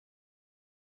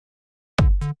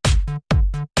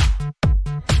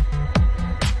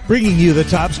Bringing you the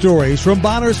top stories from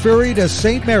Bonners Ferry to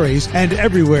St. Mary's and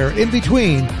everywhere in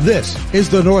between. This is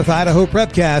the North Idaho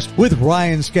Prepcast with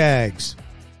Ryan Skaggs.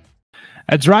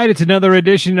 That's right. It's another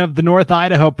edition of the North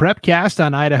Idaho Prepcast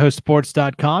on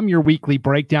idahosports.com, your weekly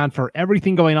breakdown for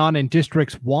everything going on in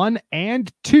Districts 1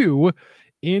 and 2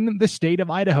 in the state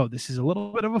of Idaho. This is a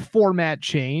little bit of a format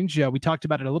change. We talked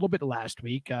about it a little bit last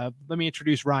week. Let me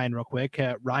introduce Ryan real quick.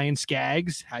 Ryan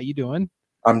Skaggs, how you doing?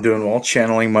 I'm doing well,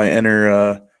 channeling my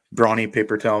inner brawny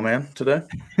paper towel man today.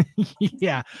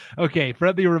 Yeah. Okay.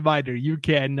 Friendly reminder, you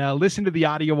can listen to the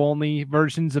audio-only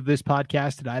versions of this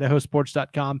podcast at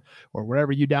idahosports.com or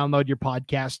wherever you download your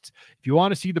podcasts. If you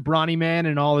want to see the brawny man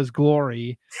in all his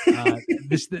glory,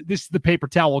 this is the paper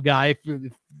towel guy.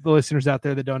 If the listeners out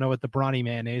there that don't know what the brawny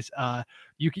man is,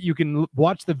 you can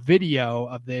watch the video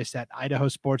of this at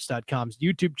idahosports.com's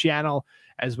YouTube channel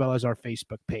as well as our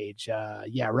Facebook page.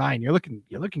 Yeah, Ryan, you're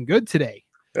looking good today.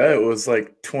 Yeah, it was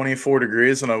like 24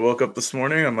 degrees when I woke up this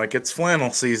morning. I'm like, it's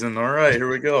flannel season. All right, here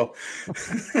we go.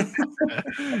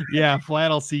 Yeah,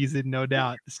 flannel season, no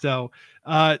doubt. So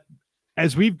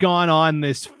as we've gone on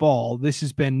this fall, this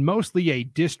has been mostly a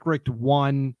District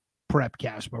 1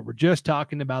 Prepcast, where we're just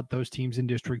talking about those teams in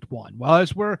District 1. Well,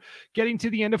 as we're getting to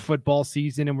the end of football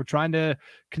season and we're trying to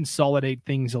consolidate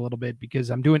things a little bit,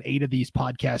 because I'm doing 8 of these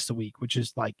podcasts a week, which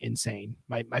is like insane.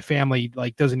 My family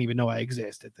doesn't even know I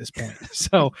exist at this point.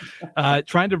 So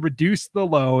trying to reduce the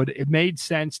load, it made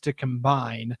sense to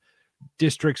combine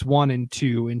Districts 1 and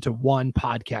 2 into one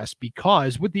podcast,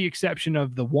 because with the exception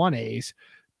of the 1As,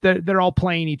 they're all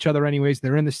playing each other anyways.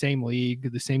 They're in the same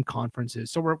league, the same conferences.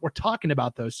 So we're talking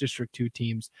about those District 2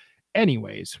 teams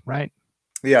anyways, right?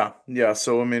 Yeah.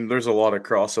 So, I mean, there's a lot of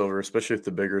crossover, especially with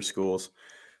the bigger schools.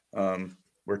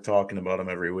 We're talking about them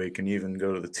every week, and you even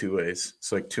go to the 2As.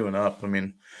 It's like 2 and up. I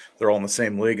mean, they're all in the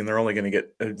same league, and they're only going to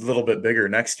get a little bit bigger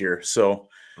next year. So,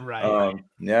 right.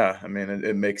 Yeah, I mean,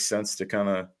 it makes sense to kind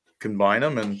of combine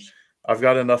them, and I've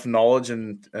got enough knowledge,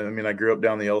 and I mean, I grew up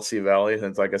down the LC Valley,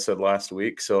 and like I said last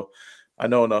week, so I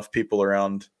know enough people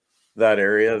around that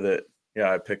area that,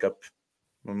 yeah, I pick up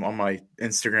on my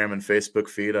Instagram and Facebook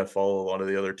feed. I follow a lot of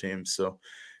the other teams, so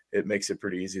it makes it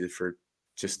pretty easy for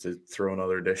just to throw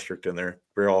another district in there.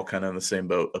 We're all kind of in the same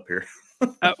boat up here.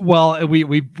 Well,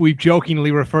 we've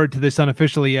jokingly referred to this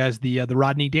unofficially as the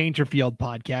Rodney Dangerfield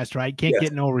podcast, right? Can't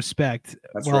get no respect.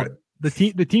 That's right. The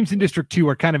teams in District 2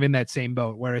 are kind of in that same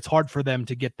boat, where it's hard for them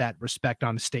to get that respect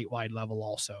on a statewide level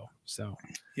also. So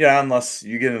yeah, unless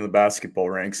you get in the basketball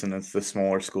ranks and it's the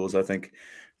smaller schools. I think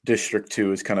District 2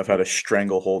 has kind of had a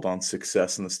stranglehold on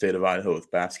success in the state of Idaho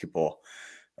with basketball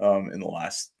in the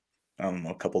last, I don't know,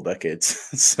 a couple decades.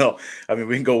 So, I mean,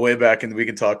 we can go way back and we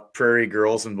can talk Prairie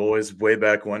girls and boys way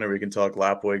back when, or we can talk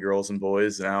Lapway girls and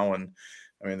boys now. And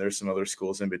I mean, there's some other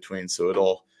schools in between. So it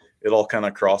all kind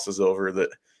of crosses over that.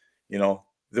 You know,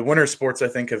 the winter sports, I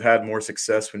think, have had more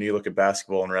success when you look at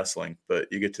basketball and wrestling, but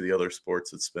you get to the other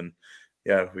sports, it's been,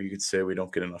 yeah, you could say we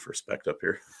don't get enough respect up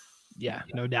here. Yeah,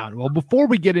 no doubt. Well, before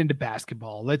we get into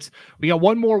basketball, we got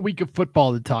one more week of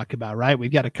football to talk about, right?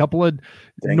 We've got a couple of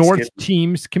North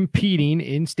teams competing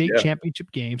in state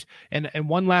championship games, and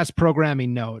one last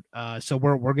programming note. So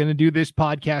we're going to do this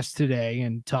podcast today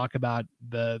and talk about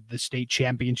the state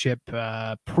championship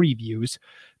previews.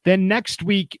 Then next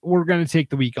week, we're going to take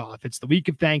the week off. It's the week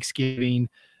of Thanksgiving.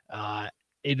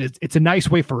 It's a nice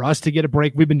way for us to get a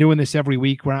break. We've been doing this every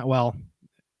week. Well,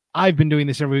 I've been doing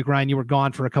this every week. Ryan, you were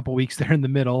gone for a couple of weeks there in the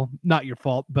middle. Not your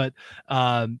fault, but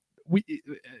we,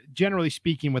 generally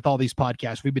speaking, with all these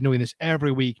podcasts, we've been doing this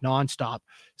every week nonstop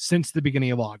since the beginning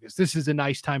of August. This is a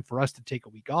nice time for us to take a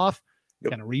week off,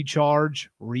 kind of recharge,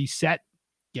 reset,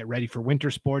 get ready for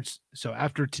winter sports. So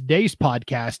after today's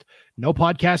podcast, no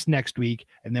podcast next week,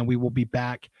 and then we will be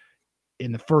back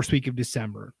in the first week of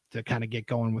December to kind of get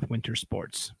going with winter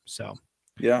sports. So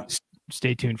yeah,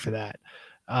 stay tuned for that.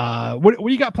 What do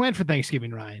you got planned for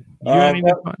Thanksgiving, Ryan? You got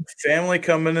anything fun? Family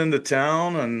coming into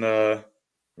town, and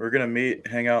we're gonna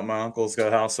hang out. My uncle's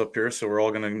got a house up here, so we're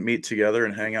all gonna meet together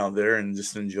and hang out there and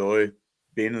just enjoy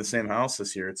being in the same house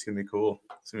this year. It's gonna be cool.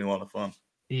 It's gonna be a lot of fun.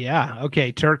 Yeah.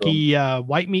 Okay. Turkey,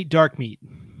 white meat, dark meat.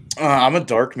 I'm a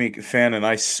dark meat fan, and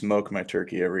I smoke my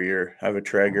turkey every year. I have a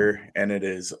Traeger, and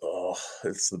it's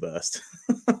the best.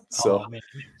 So,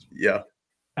 yeah.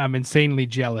 I'm insanely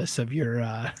jealous of your.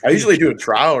 I usually do a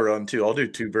trial run too. I'll do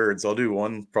 2 birds. I'll do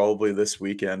one probably this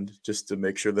weekend just to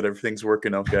make sure that everything's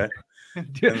working okay.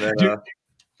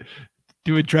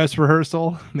 Do a dress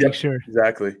rehearsal. Make sure.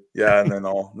 Exactly. Yeah, and then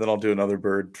I'll do another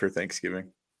bird for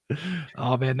Thanksgiving.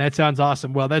 Oh man, that sounds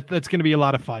awesome. Well, that's going to be a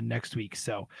lot of fun next week.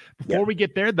 So before we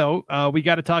get there, though, we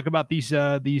got to talk about these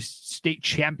state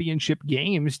championship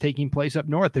games taking place up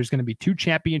north. There's going to be 2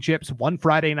 championships, one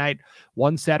Friday night,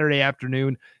 one Saturday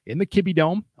afternoon in the Kibbe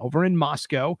Dome over in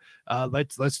Moscow.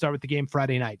 Let's start with the game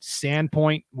Friday night.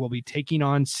 Sandpoint will be taking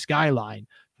on Skyline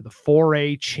for the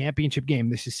 4A championship game.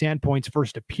 This is Sandpoint's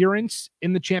first appearance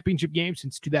in the championship game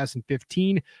since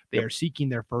 2015. They are seeking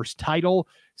their first title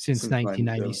since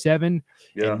 1997.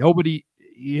 And nobody,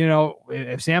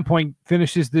 if Sandpoint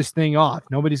finishes this thing off,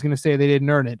 nobody's going to say they didn't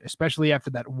earn it, especially after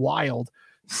that wild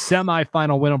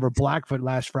semifinal win over Blackfoot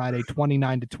last Friday,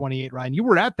 29-28. Ryan, you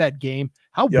were at that game.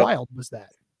 How wild was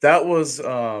that? That was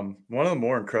one of the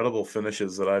more incredible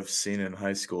finishes that I've seen in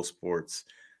high school sports.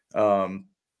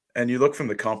 And you look from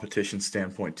the competition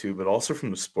standpoint too, but also from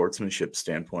the sportsmanship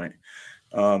standpoint.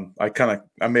 I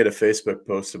made a Facebook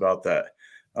post about that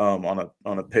on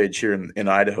a page here in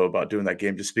Idaho about doing that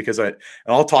game, just because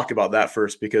I'll talk about that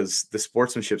first, because the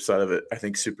sportsmanship side of it, I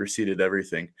think, superseded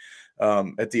everything.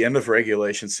 At the end of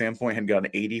regulation, Sandpoint had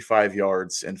gotten 85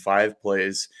 yards in 5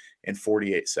 plays in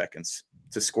 48 seconds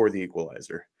to score the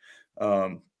equalizer.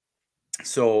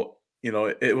 So,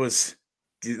 it was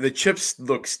the chips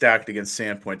look stacked against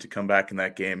Sandpoint to come back in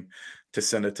that game to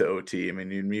send it to OT. I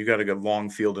mean, you got a good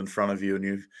long field in front of you, and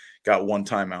you've got 1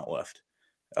 timeout left.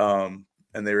 And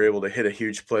they were able to hit a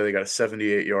huge play. They got a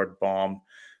 78-yard bomb.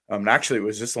 Actually, it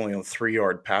was just only a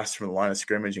 3-yard pass from the line of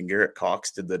scrimmage, and Garrett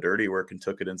Cox did the dirty work and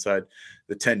took it inside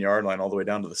the 10-yard line all the way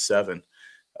down to the 7.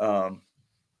 And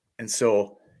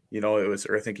so, it was,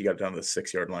 or I think he got down to the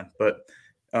 6-yard line. But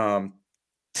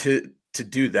to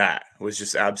do that was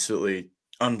just absolutely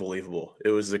unbelievable. It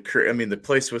was the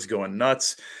place was going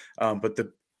nuts, but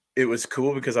it was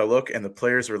cool because I look and the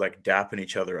players were like dapping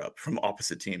each other up from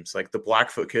opposite teams. Like the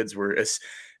Blackfoot kids were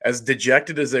as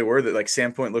dejected as they were that like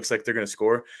Sandpoint looks like they're going to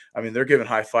score. I mean, they're giving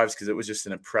high fives because it was just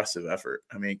an impressive effort.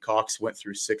 I mean, Cox went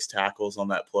through 6 tackles on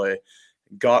that play,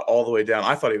 got all the way down.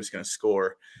 I thought he was going to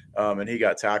score, and he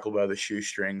got tackled by the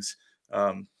shoestrings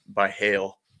by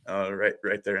Hale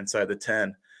right there inside the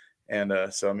 10. And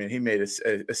so, I mean, he made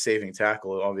a saving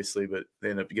tackle, obviously, but they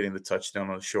ended up getting the touchdown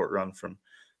on a short run from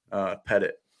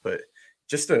Pettit. But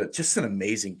just an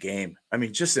amazing game. I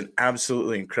mean, just an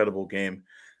absolutely incredible game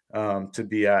to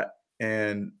be at.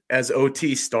 And as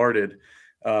OT started,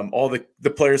 all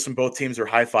the players from both teams were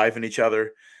high-fiving each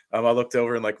other. I looked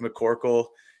over and like McCorkle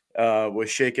was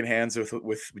shaking hands with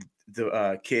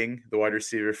the King, the wide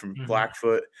receiver from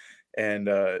Blackfoot. And,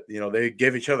 they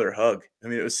gave each other a hug. I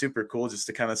mean, it was super cool just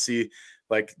to kind of see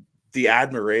like the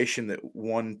admiration that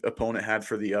one opponent had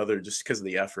for the other just because of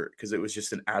the effort, because it was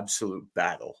just an absolute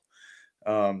battle.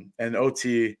 And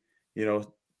OT,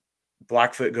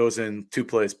 Blackfoot goes in 2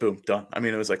 plays, boom, done. I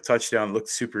mean, it was like touchdown, looked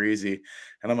super easy.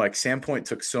 And I'm like, Sandpoint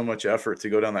took so much effort to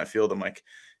go down that field. I'm like,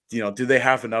 do they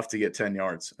have enough to get 10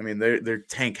 yards? I mean, their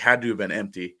tank had to have been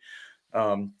empty.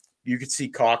 You could see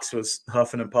Cox was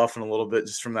huffing and puffing a little bit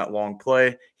just from that long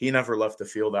play. He never left the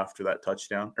field after that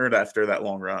touchdown or after that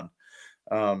long run.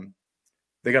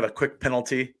 They got a quick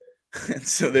penalty. And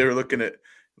so they were looking at,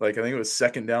 like, I think it was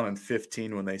 2nd down and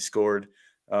 15 when they scored.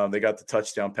 They got the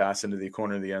touchdown pass into the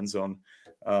corner of the end zone.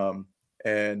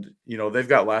 And, they've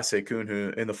got Lasse Kuhn, who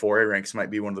in the 4A ranks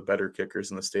might be one of the better kickers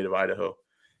in the state of Idaho.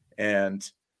 And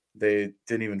they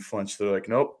didn't even flinch. They're like,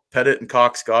 nope, Pettit and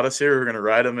Cox got us here. We're going to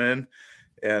ride them in.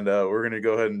 And we're going to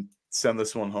go ahead and send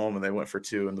this one home. And they went for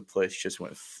 2, and the place just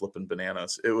went flipping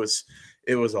bananas. It was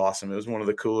awesome. It was one of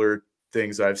the cooler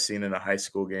things I've seen in a high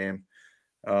school game.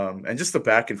 And just the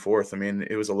back and forth. I mean,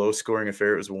 it was a low scoring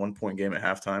affair. It was a 1-point game at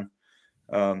halftime.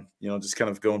 Just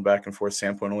kind of going back and forth.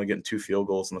 Sandpoint only getting 2 field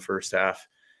goals in the first half.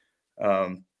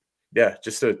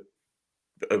 Just a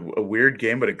weird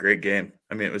game, but a great game.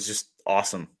 I mean, it was just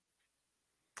awesome.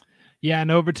 Yeah,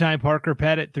 in overtime, Parker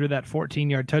Pettit threw that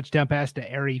 14-yard touchdown pass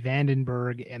to Ari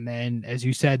Vandenberg, and then, as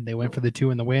you said, they went for the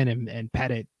 2 in the win, and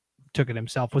Pettit took it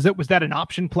himself. Was that an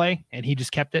option play, and he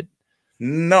just kept it?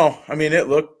 No, I mean, it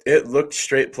looked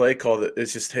straight play called.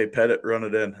 It's just, hey, Pettit, run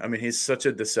it in. I mean, he's such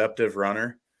a deceptive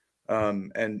runner,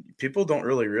 and people don't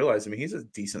really realize. I mean, he's a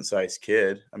decent sized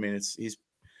kid. I mean, he's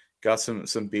got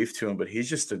some beef to him, but he's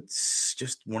just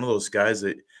one of those guys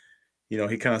that, he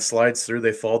kind of slides through.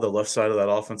 They fall the left side of that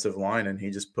offensive line, and he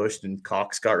just pushed, and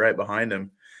Cox got right behind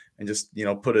him and just,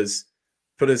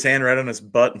 put his hand right on his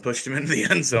butt and pushed him into the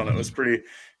end zone. It was pretty,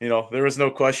 there was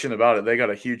no question about it. They got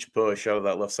a huge push out of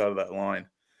that left side of that line.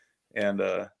 And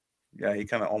he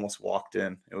kind of almost walked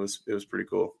in. It was pretty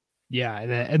cool. Yeah,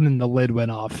 and then the lid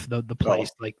went off the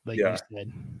place, like yeah. you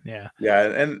said. Yeah. Yeah,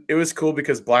 and it was cool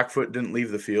because Blackfoot didn't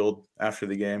leave the field after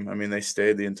the game. I mean, they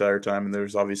stayed the entire time, and there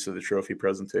was obviously the trophy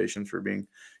presentation for being,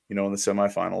 in the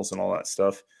semifinals and all that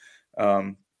stuff.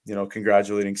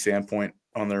 Congratulating Sandpoint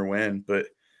on their win, but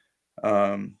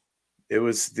it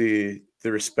was the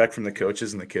respect from the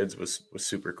coaches and the kids was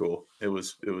super cool. It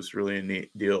was really a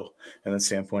neat deal. And then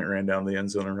Sandpoint ran down the end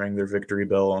zone and rang their victory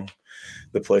bell, and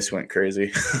the place went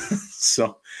crazy.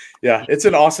 So, yeah, it's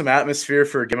an awesome atmosphere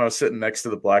for a game. I was sitting next to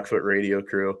the Blackfoot radio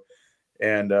crew,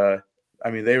 and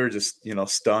they were just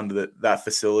stunned that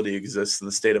facility exists in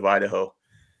the state of Idaho.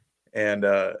 And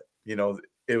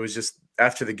it was just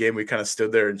after the game we kind of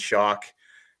stood there in shock,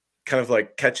 kind of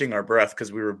like catching our breath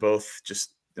because we were both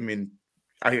just.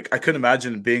 I couldn't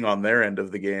imagine being on their end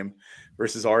of the game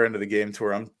versus our end of the game to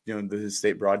where I'm the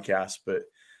state broadcast, but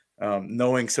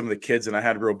knowing some of the kids, and I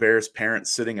had Robert's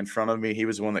parents sitting in front of me. He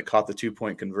was the one that caught the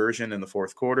 2-point conversion in the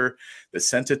fourth quarter that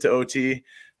sent it to OT.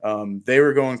 They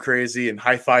were going crazy and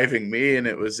high-fiving me, and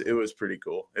it was pretty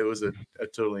cool. It was a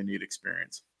totally neat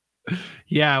experience.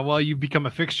 Yeah, well, you've become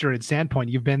a fixture at Sandpoint.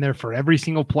 You've been there for every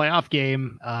single playoff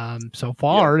game so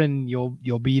far, and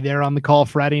you'll be there on the call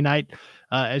Friday night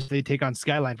as they take on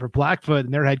Skyline for Blackfoot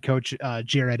and their head coach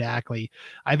Jared Ackley.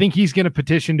 I think he's going to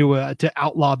petition to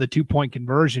outlaw the 2-point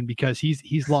conversion because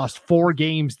he's lost 4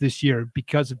 games this year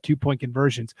because of 2-point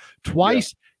conversions.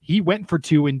 Twice he went for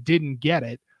 2 and didn't get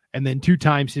it. And then 2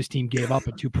 times his team gave up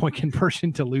a 2-point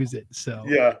conversion to lose it. So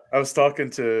yeah, I was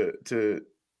talking to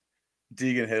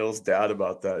Deegan Hale's dad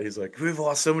about that. He's like, we've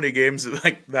lost so many games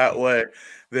like that way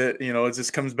that, it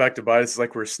just comes back to bite us. It's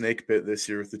like we're snake bit this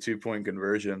year with the 2-point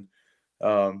conversion.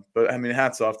 But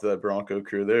hats off to that Bronco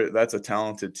crew. That's a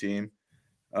talented team.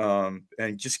 And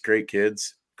just great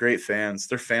kids, great fans.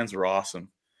 Their fans were awesome.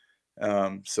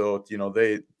 So,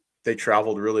 they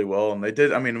traveled really well, and they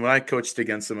did. When I coached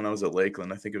against them when I was at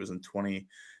Lakeland, I think it was in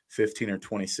 2015 or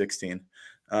 2016.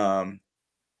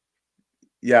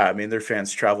 Their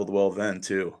fans traveled well then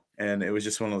too. And it was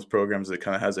just one of those programs that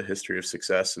kind of has a history of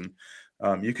success, and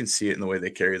you can see it in the way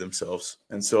they carry themselves.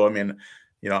 And so,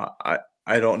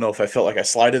 I don't know if I felt like I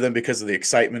slighted them because of the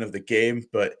excitement of the game,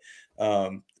 but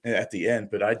at the end,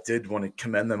 but I did want to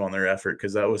commend them on their effort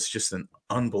because that was just an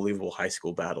unbelievable high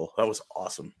school battle. That was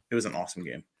awesome. It was an awesome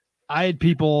game. I had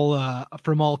people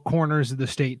from all corners of the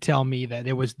state tell me that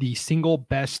it was the single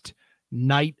best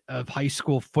night of high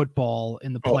school football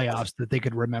in the playoffs that they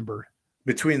could remember.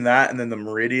 Between that and then the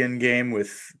Meridian game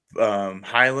with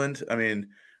Highland,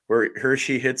 where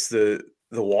Hershey hits the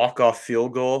walk-off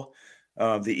field goal.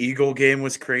 The Eagle game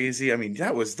was crazy.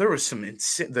 There was some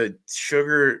the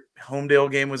Sugar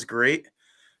Homedale game was great.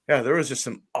 Yeah, there was just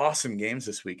some awesome games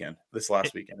this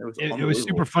last weekend. It was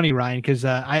super funny, Ryan, because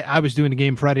I was doing the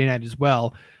game Friday night as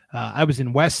well. I was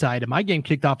in West Side, and my game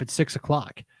kicked off at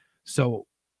 6:00. So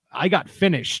I got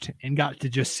finished and got to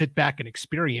just sit back and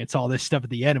experience all this stuff at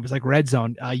the end. It was like red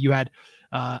zone. You had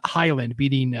Highland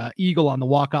beating Eagle on the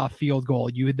walk-off field goal.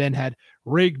 You then had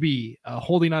Rigby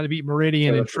holding on to beat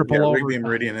Meridian and triple over. Rigby,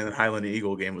 Meridian, and the Highland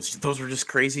Eagle game those were just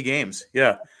crazy games.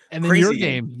 Yeah. And then your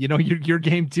game, your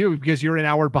game too, because you're an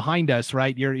hour behind us,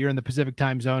 right? You're in the Pacific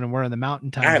time zone and we're in the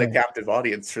mountain time zone. I had a captive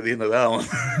audience for the end of that one.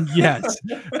 Yes.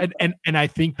 And I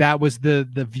think that was the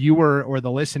viewer or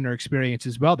the listener experience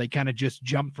as well. They kind of just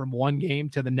jumped from one game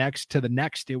to the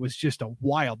next. It was just a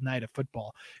wild night of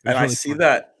football. And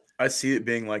really I see it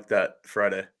being like that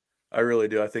Friday. I really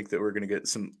do. I think that we're going to get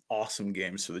some awesome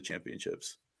games for the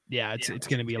championships. Yeah, it's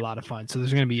going to be a lot of fun. So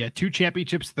there's going to be 2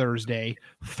 championships Thursday,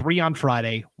 3 on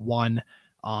Friday, 1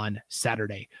 on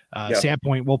Saturday.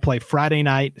 Sandpoint will play Friday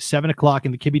night, 7:00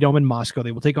 in the Kibbe Dome in Moscow.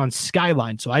 They will take on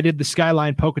Skyline. So I did the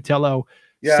Skyline Pocatello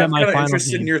semifinal. I'm kind of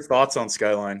interested game. in your thoughts on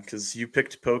Skyline because you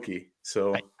picked Pokey.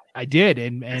 So I did,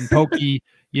 and Pokey,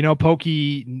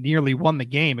 Pokey nearly won the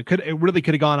game. It really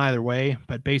could have gone either way,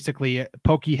 but basically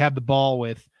Pokey had the ball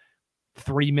with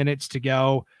 3 minutes to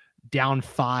go. Down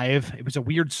 5. It was a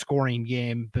weird scoring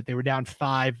game, but they were down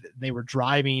 5. They were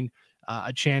driving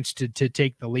a chance to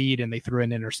take the lead, and they threw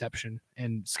an interception,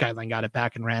 and Skyline got it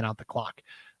back and ran out the clock.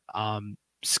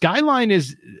 Skyline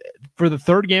is, for the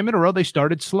 3rd game in a row, they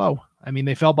started slow.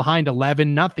 They fell behind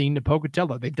 11-0 to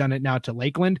Pocatello. They've done it now to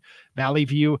Lakeland, Valley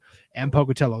View, and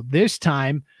Pocatello. This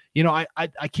time,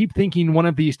 I keep thinking one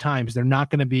of these times they're not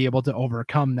going to be able to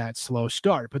overcome that slow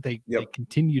start, but they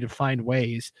continue to find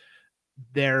ways.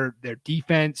 Their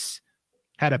defense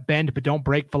had a bend but don't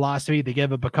break philosophy. They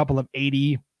gave up a couple of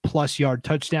 80-plus yard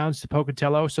touchdowns to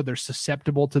Pocatello, so they're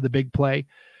susceptible to the big play.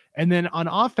 And then on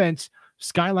offense,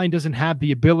 Skyline doesn't have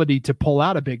the ability to pull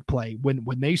out a big play.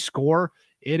 When they score,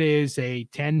 it is a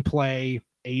 10-play,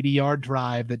 80-yard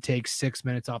drive that takes 6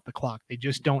 minutes off the clock. They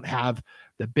just don't have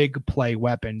the big play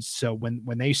weapons. So when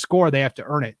they score, they have to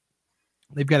earn it.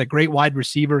 They've got a great wide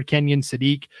receiver, Kenyon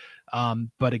Sadiq.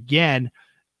 But again,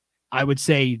 I would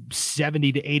say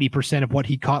 70 to 80% of what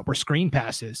he caught were screen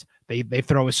passes. They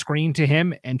throw a screen to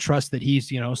him and trust that he's,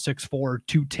 6'4",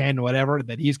 210, whatever,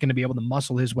 that he's going to be able to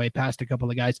muscle his way past a couple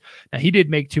of guys. Now, he did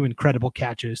make two incredible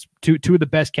catches, two of the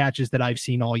best catches that I've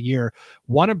seen all year.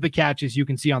 One of the catches you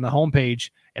can see on the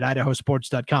homepage at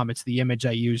idahosports.com. It's the image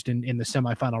I used in the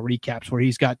semifinal recaps, where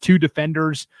he's got two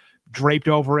defenders draped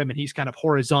over him and he's kind of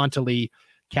horizontally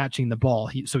catching the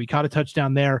ball. So he caught a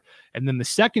touchdown there. And then the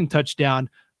second touchdown,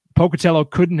 Pocatello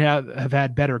couldn't have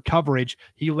had better coverage.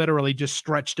 He literally just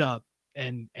stretched up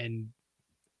and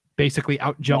basically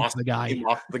out-jumped the guy. He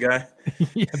mossed the guy?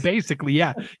 Yeah, basically,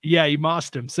 yeah. Yeah, he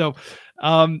mossed him. So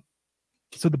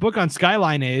so the book on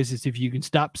Skyline is if you can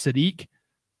stop Sadiq,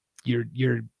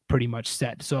 you're pretty much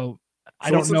set. So I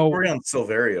don't know. What's the story on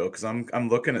Silverio? Because I'm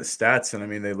looking at stats, and I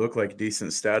mean, they look like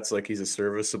decent stats, like he's a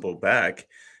serviceable back.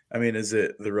 I mean, is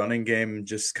it the running game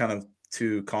just kind of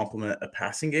to complement a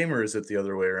passing game, or is it the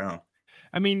other way around?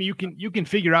 I mean, you can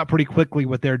figure out pretty quickly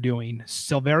what they're doing.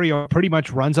 Silverio pretty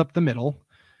much runs up the middle.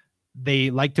 They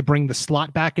like to bring the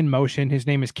slot back in motion. His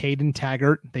name is Caden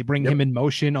Taggart. They bring him in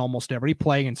motion almost every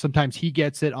play, and sometimes he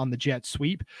gets it on the jet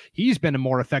sweep. He's been a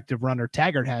more effective runner,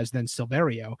 Taggart has, than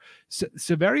Silverio.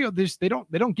 Silverio, they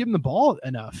don't give him the ball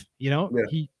enough.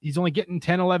 He's only getting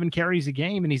 10, 11 carries a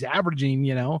game, and he's averaging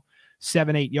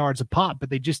 7-8 yards a pop, but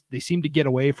they seem to get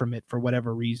away from it for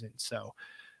whatever reason. So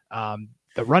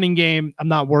the running game, I'm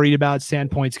not worried about.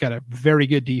 Sandpoint's got a very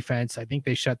good defense. I think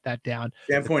they shut that down.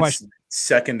 Sandpoint's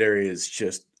secondary is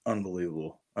just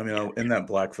unbelievable. I mean, in that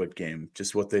Blackfoot game,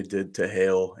 just what they did to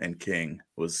Hale and King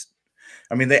was,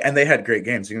 I mean, they had great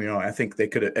games. I think they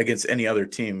could have, against any other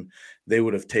team, they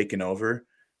would have taken over.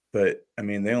 But I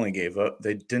mean, they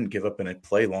didn't give up in a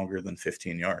play longer than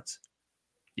 15 yards.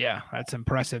 Yeah, that's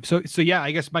impressive. So yeah,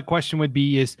 I guess my question would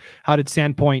be is how did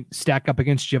Sandpoint stack up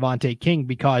against Javante King?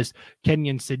 Because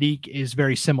Kenyon Sadiq is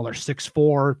very similar,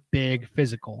 6'4", big,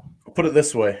 physical. I'll put it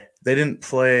this way. They didn't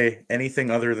play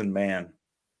anything other than man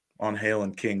on Hale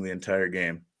and King the entire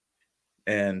game.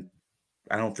 And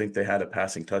I don't think they had a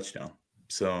passing touchdown.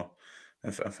 So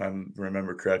if I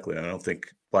remember correctly, I don't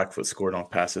think Blackfoot scored on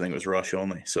pass. I think it was rush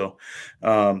only. So,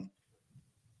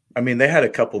 I mean, they had a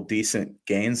couple decent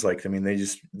gains.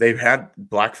 They had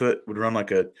Blackfoot would run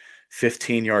like a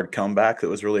 15-yard comeback that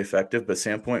was really effective, but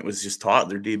Sandpoint was just taught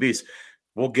their DBs,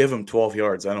 we'll give them 12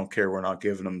 yards. I don't care. We're not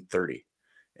giving them 30.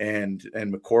 And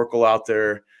McCorkle out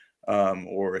there,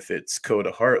 or if it's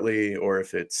Coda Hartley, or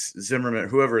if it's Zimmerman,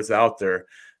 whoever is out there,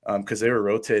 because they were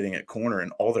rotating at corner,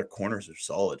 and all their corners are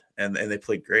solid, and they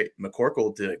played great.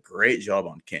 McCorkle did a great job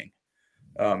on King.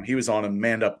 He was on him,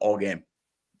 manned up all game,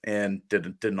 and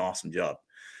did an awesome job.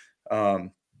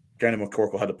 Granted,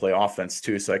 McCorkle had to play offense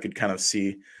too, so I could kind of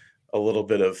see a little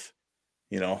bit of,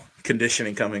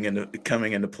 conditioning coming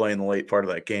into play in the late part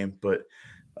of that game. But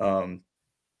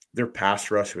their pass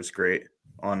rush was great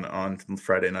on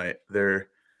Friday night. They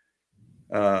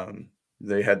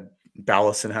had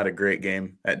Ballison had a great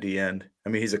game at the end. I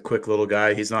mean, he's a quick little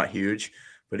guy. He's not huge,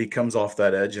 but he comes off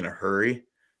that edge in a hurry,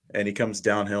 and he comes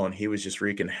downhill, and he was just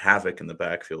wreaking havoc in the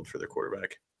backfield for their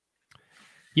quarterback.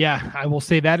 Yeah, I will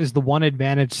say that is the one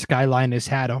advantage Skyline has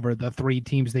had over the three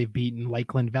teams they've beaten,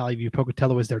 Lakeland, Valley View,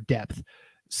 Pocatello, is their depth.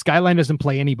 Skyline doesn't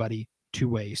play anybody two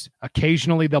ways.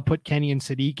 Occasionally, they'll put Kenyon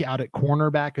Sadiq out at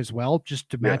cornerback as well, just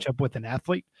to match up with an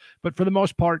athlete. But for the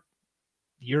most part,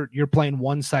 you're playing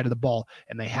one side of the ball,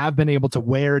 and they have been able to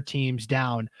wear teams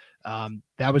down.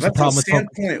 That was the problem with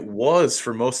Sandpoint was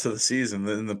for most of the season.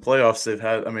 In the playoffs, they've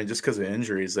had, just because of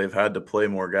injuries, they've had to play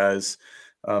more guys.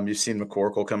 You've seen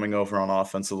McCorkle coming over on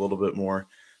offense a little bit more.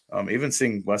 Even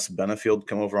seeing Wes Benefield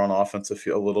come over on offense a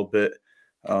little bit.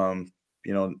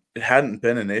 It hadn't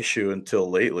been an issue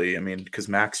until lately. Because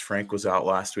Max Frank was out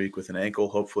last week with an ankle.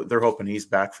 Hopefully, they're hoping he's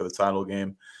back for the title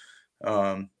game,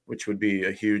 which would be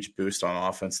a huge boost on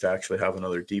offense to actually have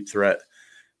another deep threat,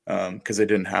 because they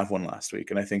didn't have one last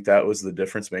week. And I think that was the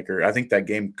difference maker. I think that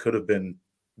game could have been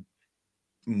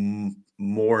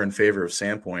more in favor of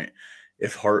Sandpoint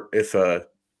if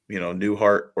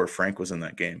Newhart or Frank was in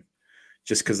that game,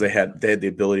 just because they had the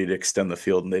ability to extend the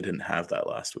field, and they didn't have that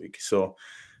last week. So,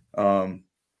 I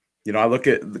look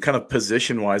at the kind of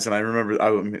position wise, and I remember I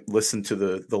would listen to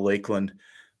the Lakeland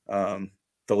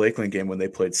game when they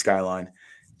played Skyline,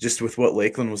 just with what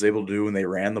Lakeland was able to do when they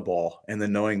ran the ball, and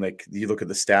then knowing, like, you look at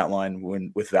the stat line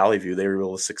with Valley View, they were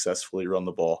able to successfully run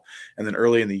the ball. And then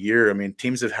early in the year,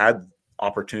 teams have had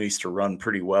opportunities to run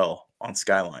pretty well on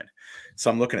Skyline. So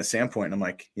I'm looking at Sandpoint and I'm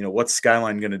like, what's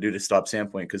Skyline going to do to stop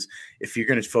Sandpoint? Because if you're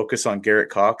going to focus on Garrett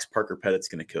Cox, Parker Pettit's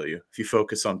going to kill you. If you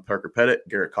focus on Parker Pettit,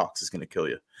 Garrett Cox is going to kill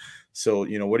you. So,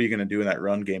 what are you going to do in that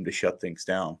run game to shut things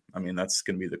down? I mean, that's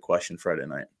going to be the question Friday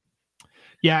night.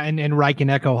 Yeah, and Reich and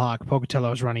Echo Hawk,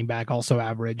 Pocatello's running back, also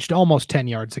averaged almost 10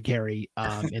 yards a carry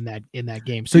in that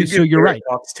game. So you're right.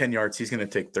 Cox 10 yards, he's going to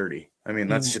take 30. I mean,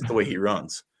 that's just the way he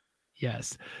runs.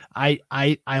 Yes. I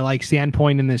like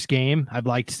Sandpoint in this game. I've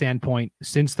liked Sandpoint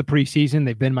since the preseason.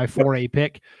 They've been my 4A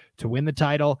pick to win the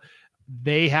title.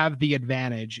 They have the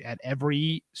advantage at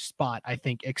every spot, I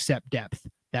think, except depth.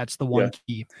 That's the one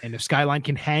key. And if Skyline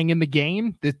can hang in the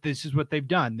game, this is what they've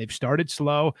done. They've started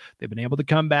slow. They've been able to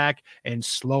come back and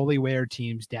slowly wear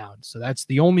teams down. So that's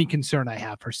the only concern I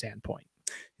have for Sandpoint.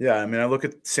 Yeah, I mean, I look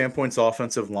at Sandpoint's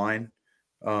offensive line,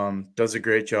 does a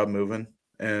great job moving.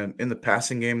 And in the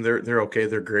passing game, they're okay.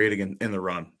 They're great again in the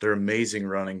run. They're amazing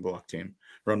run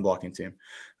blocking team.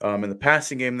 In the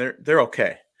passing game, they're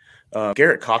okay.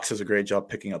 Garrett Cox does a great job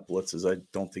picking up blitzes. I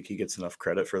don't think he gets enough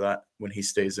credit for that when he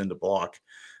stays in to block.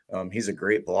 He's a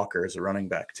great blocker as a running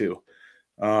back too.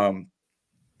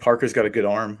 Parker's got a good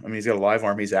arm. I mean, he's got a live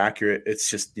arm. He's accurate. It's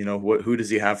just, who does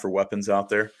he have for weapons out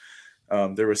there?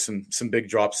 There was some big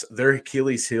drops. Their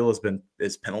Achilles heel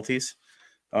is penalties.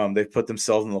 They've put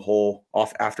themselves in the hole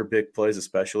off after big plays,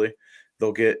 especially.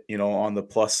 They'll get, on the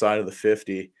plus side of the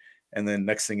 50. And then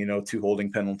next thing you know, 2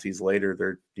 holding penalties later,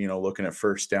 they're, looking at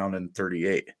first down and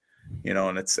 38,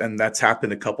 and that's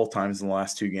happened a couple times in the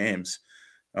last 2 games.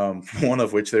 One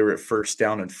of which they were at first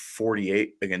down and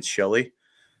 48 against Shelley.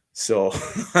 So,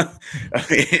 I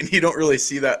mean, you don't really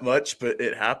see that much, but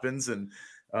it happens. And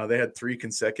they had 3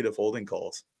 consecutive holding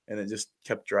calls and it just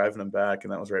kept driving them back.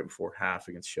 And that was right before half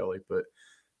against Shelley. But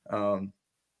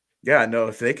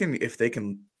if they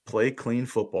can play clean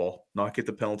football, not get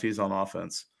the penalties on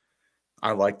offense,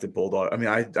 I like the Bulldog. I mean,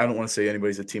 I don't want to say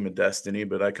anybody's a team of destiny,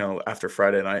 but I kind of, after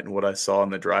Friday night and what I saw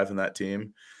in the drive in that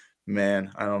team,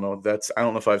 man, I don't know. I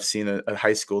don't know if I've seen a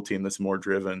high school team that's more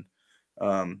driven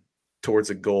towards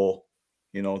a goal,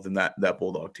 than that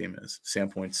Bulldog team is.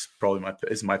 Sandpoint's probably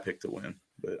my pick to win,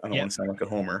 but I don't want to sound like a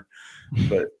homer.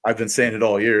 But I've been saying it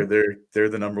all year. They're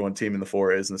the number 1 team in the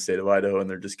 4As in the state of Idaho, and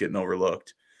they're just getting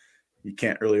overlooked. You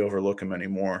can't really overlook them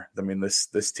anymore. I mean,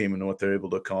 this team and what they're able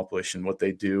to accomplish and what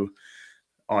they do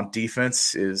on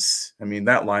defense is, I mean,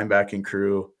 that linebacking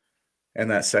crew and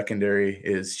that secondary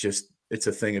is just, it's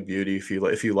a thing of beauty. If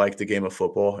you like the game of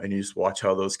football and you just watch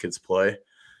how those kids play,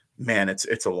 man,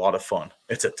 it's a lot of fun.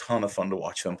 It's a ton of fun to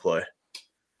watch them play.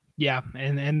 Yeah.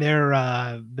 And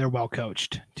they're well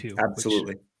coached too.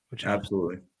 Absolutely. Which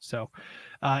absolutely. So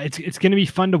it's going to be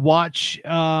fun to watch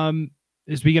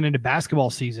as we get into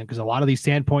basketball season, because a lot of these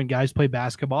Sandpoint guys play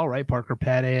basketball, right? Parker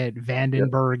Pettit,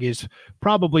 Vandenberg is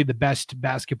probably the best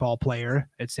basketball player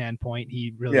at Sandpoint.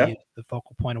 He really is the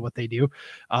focal point of what they do.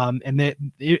 And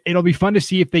it'll be fun to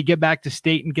see if they get back to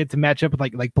state and get to match up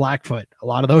with like Blackfoot. A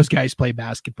lot of those guys play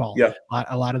basketball. Yeah.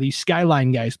 A lot of these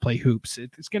Skyline guys play hoops.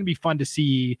 It's going to be fun to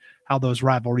see how those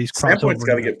rivalries cross over. Sandpoint's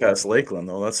got to get past Lakeland,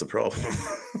 though. That's the problem.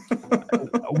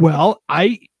 Well,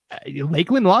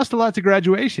 Lakeland lost a lot to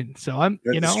graduation. So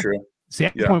true.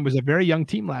 Sandpoint was a very young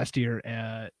team last year.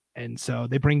 And so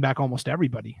they bring back almost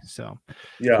everybody. So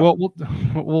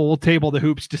we'll table the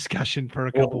hoops discussion for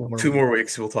a couple more 2 more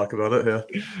weeks. We'll talk about it.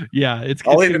 Yeah.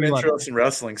 I'll even intro some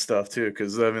wrestling stuff too.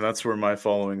 Cause I mean, that's where my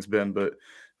following's been, but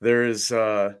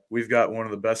we've got one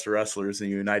of the best wrestlers in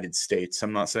the United States.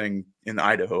 I'm not saying in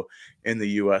Idaho, in the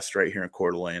US, right here in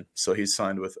Coeur d'Alene. So he's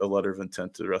signed with a letter of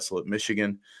intent to wrestle at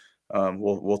Michigan.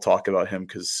 We'll talk about him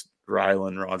because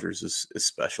Rylan Rogers is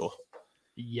special.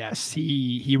 Yes,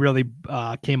 he really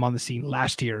came on the scene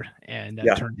last year and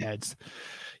turned heads.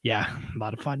 Yeah, a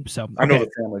lot of fun. So I know the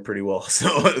family pretty well.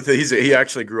 So he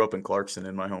actually grew up in Clarkson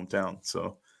in my hometown.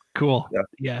 So cool.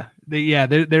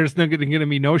 There's going to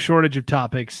be no shortage of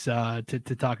topics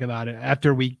to talk about it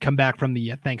after we come back from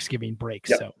the Thanksgiving break.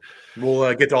 Yep. So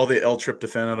we'll get all the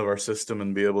L-tryptophan out of our system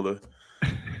and be able to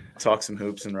talk some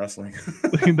hoops and wrestling.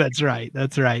 That's right.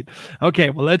 Okay,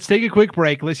 well, let's take a quick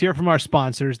break. Let's hear from our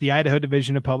sponsors, the Idaho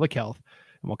Division of Public Health.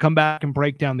 And we'll come back and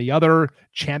break down the other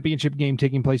championship game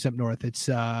taking place up north. It's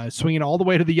swinging all the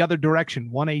way to the other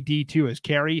direction, 1AD2, as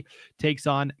Carey takes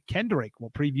on Kendrick. We'll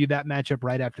preview that matchup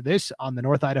right after this on the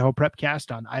North Idaho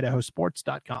Prepcast on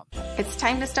idahosports.com. It's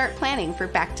time to start planning for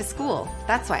back to school.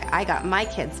 That's why I got my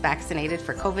kids vaccinated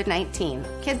for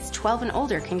COVID-19. Kids 12 and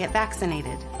older can get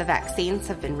vaccinated. The vaccines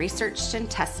have been researched and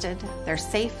tested. They're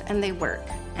safe and they work.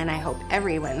 And I hope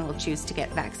everyone will choose to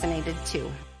get vaccinated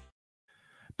too.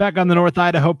 Back on the North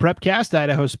Idaho Prepcast,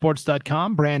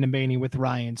 idahosports.com, Brandon Baney with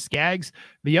Ryan Skaggs.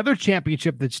 The other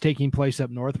championship that's taking place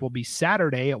up north will be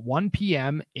Saturday at 1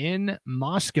 p.m. in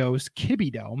Moscow's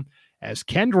Kibbe Dome as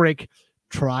Kendrick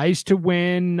tries to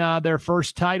win their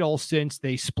first title since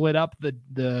they split up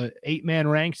the 8-man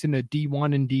ranks into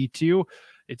D1 and D2.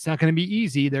 It's not going to be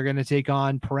easy. They're going to take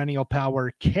on perennial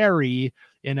power Carey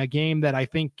in a game that I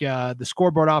think the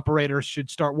scoreboard operators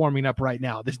should start warming up right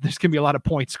now. There's going to be a lot of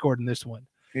points scored in this one.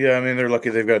 Yeah, I mean, they're lucky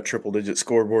they've got a triple-digit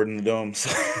scoreboard in the dome. So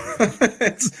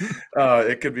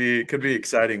it could be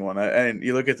exciting one. And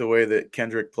you look at the way that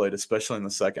Kendrick played, especially in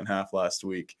the second half last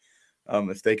week.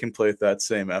 If they can play with that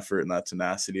same effort and that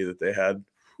tenacity that they had,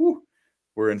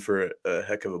 we're in for a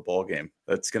heck of a ball game.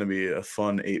 That's going to be a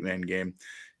fun 8-man game.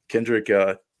 Kendrick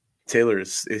Taylor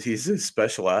he's a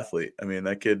special athlete. I mean,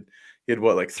 that kid, he had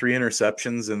like 3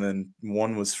 interceptions, and then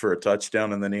 1 was for a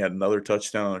touchdown, and then he had another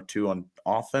touchdown or 2 on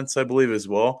offense, I believe, as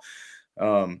well.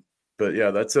 But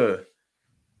yeah, that's a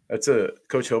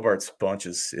Coach Hobart's bunch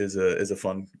is a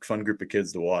fun group of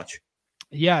kids to watch.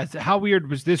 Yeah, how weird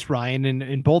was this, Ryan?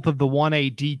 In both of the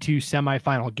 1A D2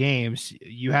 semifinal games,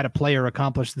 you had a player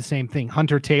accomplish the same thing.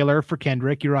 Hunter Taylor for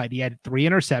Kendrick, you're right. He had 3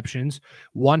 interceptions.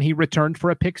 1 he returned for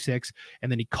a pick 6,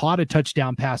 and then he caught a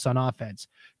touchdown pass on offense.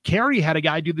 Carey had a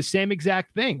guy do the same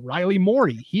exact thing. Riley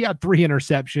Morey, he had 3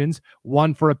 interceptions,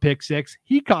 1 for a pick 6.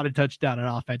 He caught a touchdown on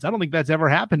offense. I don't think that's ever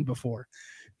happened before.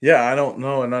 Yeah, I don't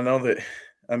know. And I know that,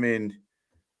 I mean,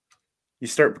 you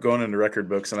start going into record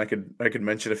books, and I could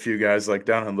mention a few guys like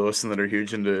down in Lewiston that are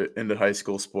huge into high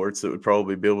school sports that would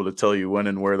probably be able to tell you when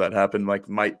and where that happened. Like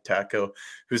Mike Tacko,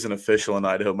 who's an official in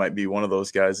Idaho, might be one of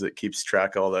those guys that keeps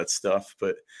track of all that stuff.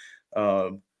 But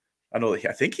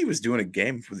I think he was doing a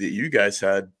game that you guys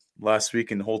had last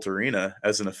week in Holt Arena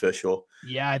as an official.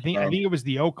 Yeah, I think it was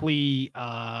the Oakley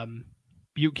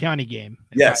Butte County game.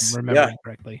 Yes, I'm remembering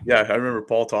correctly. Yeah, I remember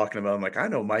Paul talking about. I'm like, I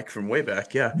know Mike from way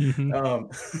back. Yeah,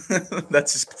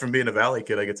 that's just from being a Valley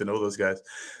kid. I get to know those guys.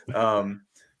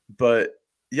 But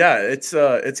yeah, it's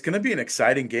going to be an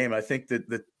exciting game. I think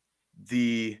that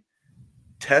the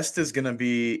test is going to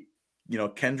be,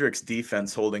 Kendrick's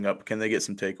defense holding up. Can they get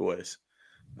some takeaways?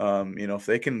 If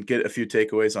they can get a few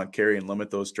takeaways on Carey and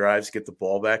limit those drives, get the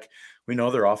ball back, we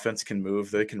know their offense can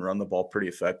move. They can run the ball pretty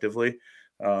effectively.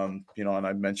 And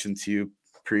I mentioned to you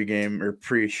pregame or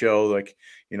pre-show, like,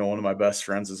 one of my best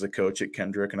friends is a coach at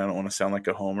Kendrick, and I don't want to sound like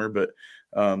a homer, but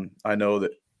I know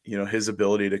that, his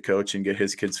ability to coach and get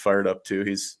his kids fired up too.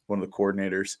 He's one of the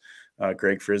coordinators,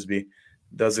 Greg Frisbee,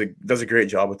 does a great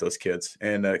job with those kids.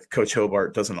 And Coach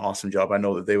Hobart does an awesome job. I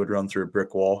know that they would run through a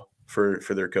brick wall for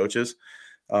their coaches.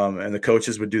 And the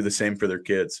coaches would do the same for their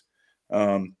kids.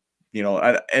 And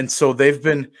so they've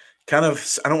been kind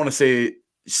of, I don't want to say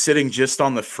sitting just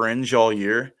on the fringe all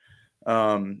year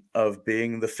of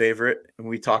being the favorite. And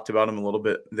we talked about them a little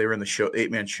bit. They were in the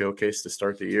 8-man showcase to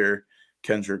start the year.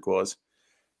 Kendrick was.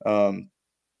 But,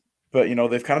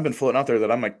 they've kind of been floating out there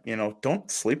that I'm like,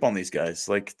 don't sleep on these guys.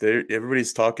 Like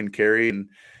everybody's talking Carey and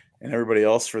everybody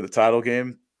else for the title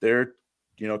game. They're,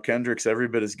 Kendrick's every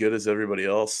bit as good as everybody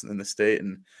else in the state.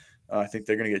 And I think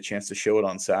they're going to get a chance to show it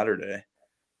on Saturday.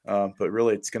 But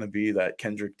really, it's going to be that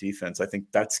Kendrick defense. I think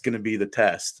that's going to be the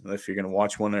test. If you're going to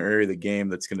watch one area of the game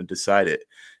that's going to decide it,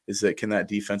 is that can that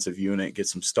defensive unit get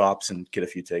some stops and get a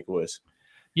few takeaways?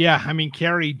 Yeah, I mean,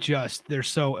 Carey they're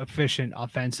so efficient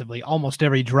offensively. Almost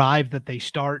every drive that they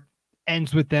start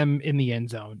ends with them in the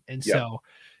end zone. And so,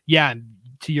 yeah,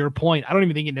 to your point, I don't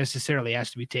even think it necessarily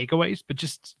has to be takeaways, but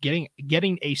just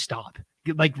getting a stop.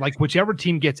 Like whichever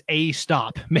team gets a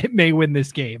stop may win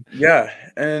this game. Yeah.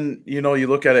 And, you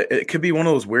look at it, it could be one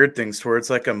of those weird things where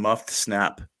it's like a muffed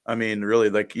snap. I mean,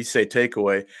 really, like you say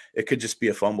takeaway, it could just be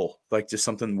a fumble, like just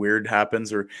something weird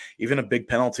happens, or even a big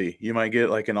penalty. You might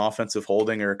get like an offensive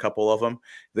holding or a couple of them.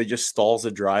 They just stalls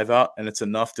a drive out, and it's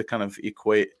enough to kind of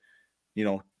equate,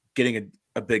 getting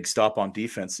a big stop on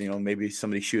defense, maybe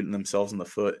somebody shooting themselves in the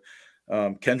foot.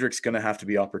 Kendrick's going to have to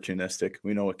be opportunistic.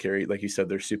 We know what Carey, like you said,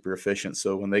 they're super efficient.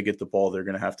 So when they get the ball, they're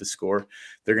going to have to score.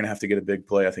 They're going to have to get a big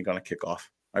play, I think, on a kickoff.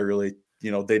 They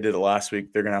did it last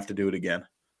week. They're going to have to do it again.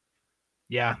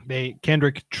 Yeah,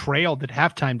 Kendrick trailed at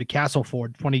halftime to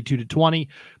Castleford 22-20,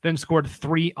 then scored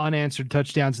 3 unanswered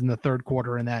touchdowns in the third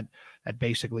quarter, and that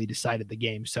basically decided the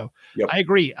game. So yep. I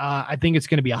agree. I think it's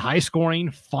going to be a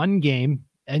high-scoring, fun game.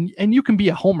 And you can be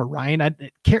a homer, Ryan.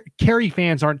 Carey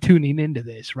fans aren't tuning into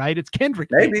this, right? It's Kendrick.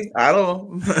 Maybe. I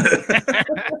don't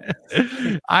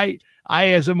know. I,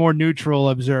 as a more neutral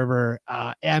observer,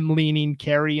 am leaning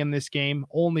Carey in this game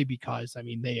only because,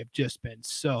 they have just been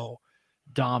so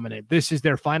dominant. This is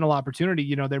their final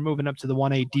opportunity. They're moving up to the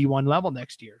 1A D1 level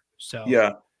next year. So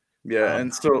yeah. Yeah.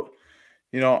 And so,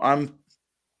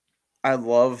 I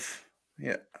love,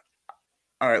 yeah.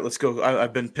 All right, let's go.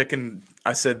 I've been picking,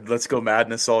 I said, let's go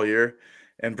madness all year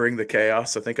and bring the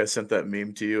chaos. I think I sent that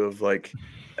meme to you of like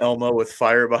Elmo with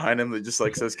fire behind him that just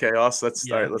like says chaos.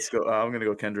 That's all right. Let's go. I'm going to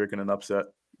go Kendrick in an upset.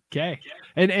 Okay.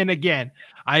 And again,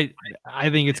 I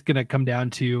think it's going to come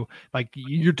down to, like,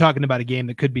 you're talking about a game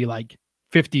that could be like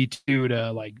 52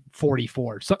 to like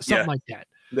 44, something like that.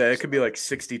 Yeah, it could be like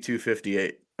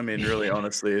 62-58. I mean, really,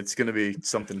 honestly, it's going to be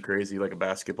something crazy, like a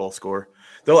basketball score.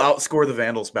 They'll outscore the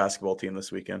Vandals basketball team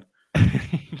this weekend.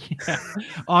 Yeah.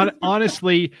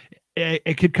 Honestly,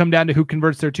 it could come down to who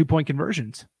converts their 2-point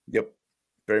conversions. Yep.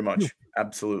 Very much.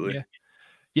 Absolutely. Yeah.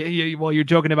 Yeah. Well, you're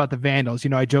joking about the Vandals.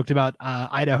 I joked about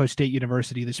Idaho State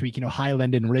University this week.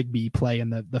 Highland and Rigby play in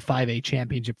the 5A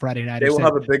championship Friday night. They will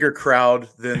have a bigger crowd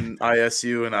than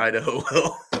ISU and Idaho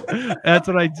will. That's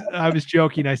what I was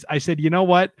joking. I said, you know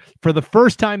what? For the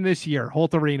first time this year,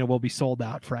 Holt Arena will be sold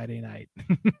out Friday night.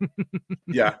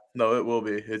 Yeah, no, it will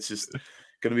be. It's just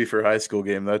going to be for a high school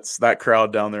game. That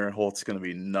crowd down there in Holt's going to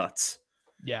be nuts.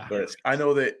 Yeah. But I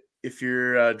know that if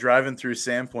you're driving through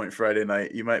Sandpoint Friday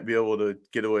night, you might be able to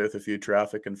get away with a few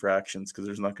traffic infractions because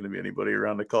there's not going to be anybody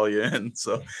around to call you in.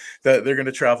 So that they're going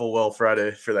to travel well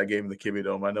Friday for that game in the Kibbe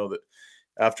Dome. I know that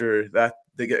after that,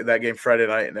 they get that game Friday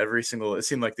night, and it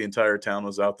seemed like the entire town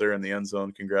was out there in the end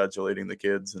zone congratulating the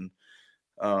kids. And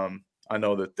I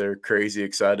know that they're crazy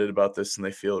excited about this, and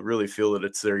they really feel that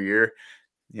it's their year.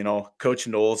 Coach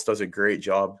Knowles does a great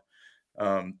job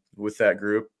with that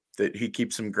group, that he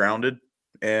keeps them grounded.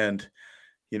 And,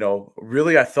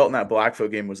 really, I felt in that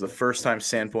Blackfoot game was the first time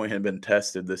Sandpoint had been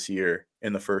tested this year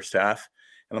in the first half.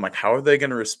 And I'm like, how are they going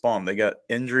to respond? They got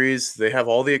injuries. They have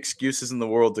all the excuses in the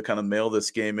world to kind of mail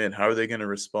this game in. How are they going to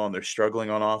respond? They're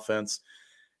struggling on offense,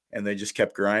 and they just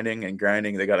kept grinding and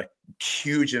grinding. They got a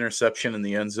huge interception in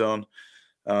the end zone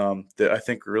that I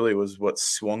think really was what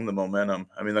swung the momentum.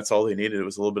 I mean, that's all they needed. It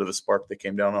was a little bit of a spark. They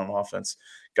came down on offense,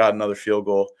 got another field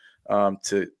goal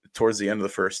towards the end of the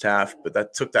first half, but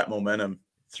that took that momentum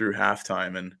through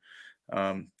halftime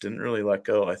and didn't really let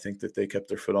go. I think that they kept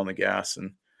their foot on the gas,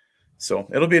 and so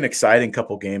it'll be an exciting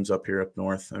couple games up here up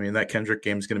north. I mean, that Kendrick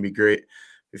game is going to be great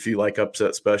if you like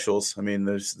upset specials. I mean,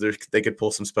 they could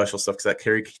pull some special stuff because that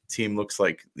Cary team looks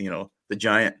like, the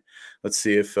giant. Let's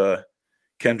see if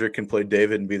Kendrick can play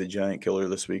David and be the giant killer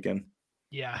this weekend.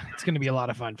 Yeah, it's going to be a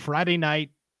lot of fun. Friday night,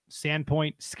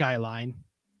 Sandpoint Skyline.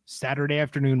 Saturday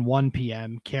afternoon, 1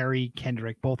 p.m., Cary,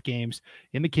 Kendrick, both games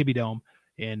in the Kibbe Dome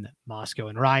in Moscow.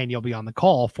 And Ryan, you'll be on the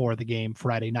call for the game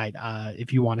Friday night.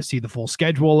 If you want to see the full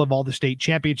schedule of all the state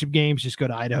championship games, just go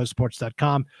to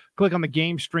idahosports.com, click on the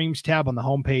game streams tab on the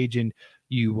homepage, and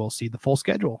you will see the full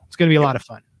schedule. It's going to be a lot of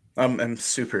fun. I'm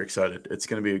super excited. It's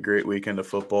going to be a great weekend of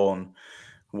football, and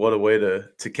what a way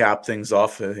to cap things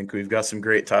off. I think we've got some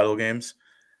great title games.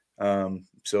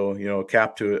 So,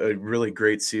 cap to a really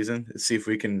great season. Let's see if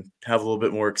we can have a little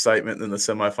bit more excitement than the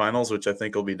semifinals, which I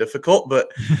think will be difficult.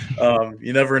 But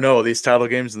you never know. These title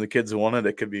games and the kids who won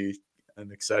it could be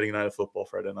an exciting night of football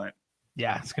Friday night.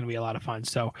 Yeah, it's going to be a lot of fun.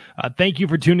 So thank you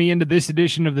for tuning into this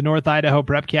edition of the North Idaho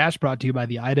Prepcast, brought to you by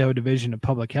the Idaho Division of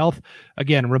Public Health.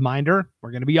 Again, reminder,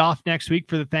 we're going to be off next week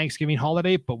for the Thanksgiving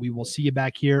holiday, but we will see you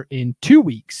back here in 2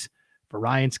 weeks. For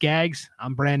Ryan Skaggs,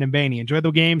 I'm Brandon Baney. Enjoy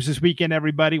the games this weekend,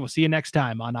 everybody. We'll see you next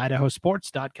time on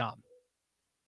idahosports.com.